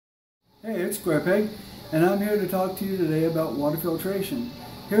Hey, it's Squarepeg, and I'm here to talk to you today about water filtration.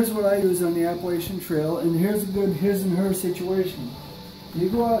 Here's what I use on the Appalachian Trail, and here's a good his and her situation. You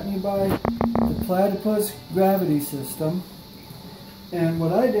go out and you buy the Platypus gravity system, and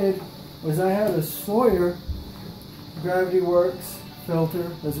what I did was I had a Sawyer Gravity Works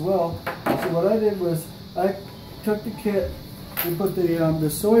filter as well. So what I did was I took the kit and put the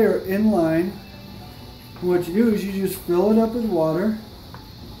Sawyer inline. What you do is you just fill it up with water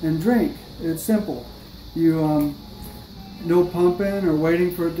and drink. It's simple. You no pumping or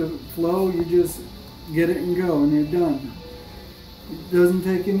waiting for it to flow. You just get it and go, and you're done. It doesn't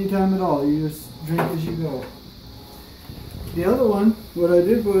take any time at all. You just drink as you go. The other one, what I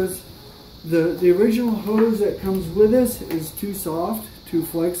did was the original hose that comes with this is too soft, too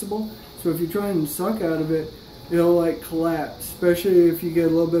flexible. So if you try and suck out of it, it'll like collapse, especially if you get a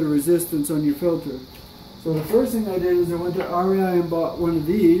little bit of resistance on your filter. So the first thing I did is I went to REI and bought one of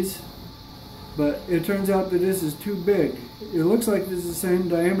these, but it turns out that this is too big. It looks like this is the same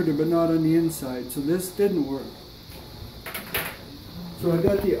diameter, but not on the inside, so this didn't work. So I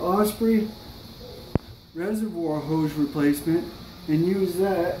got the Osprey reservoir hose replacement and used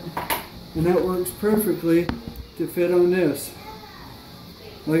that, and that works perfectly to fit on this.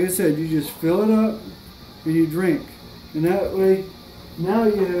 Like I said, you just fill it up and you drink, and that way now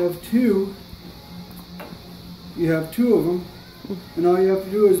you have two of them, and all you have to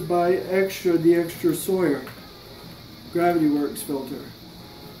do is buy the extra Sawyer Gravity Works filter.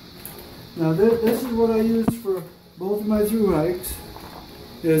 Now this is what I use for both of my thru hikes.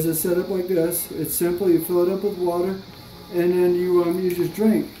 Is a setup like this. It's simple. You fill it up with water, and then you just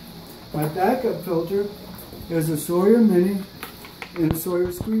drink. My backup filter is a Sawyer Mini and a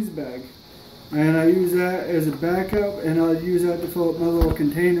Sawyer squeeze bag, and I use that as a backup, and I'll use that to fill up my little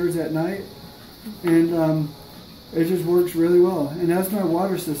containers at night, and it just works really well. And that's my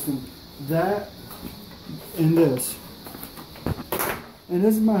water system. That and this. And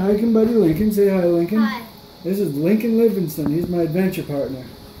this is my hiking buddy Lincoln. Say hi, Lincoln. Hi. This is Lincoln Livingston. He's my adventure partner.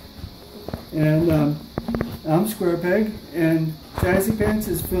 And I'm Squarepeg, and Sassy Pants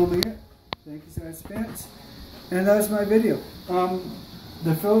is filming it. Thank you, Sassy Pants. And that's my video.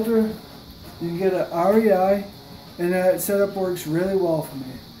 The filter, you can get an REI, and that setup works really well for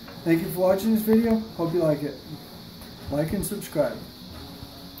me. Thank you for watching this video. Hope you like it. Like and subscribe.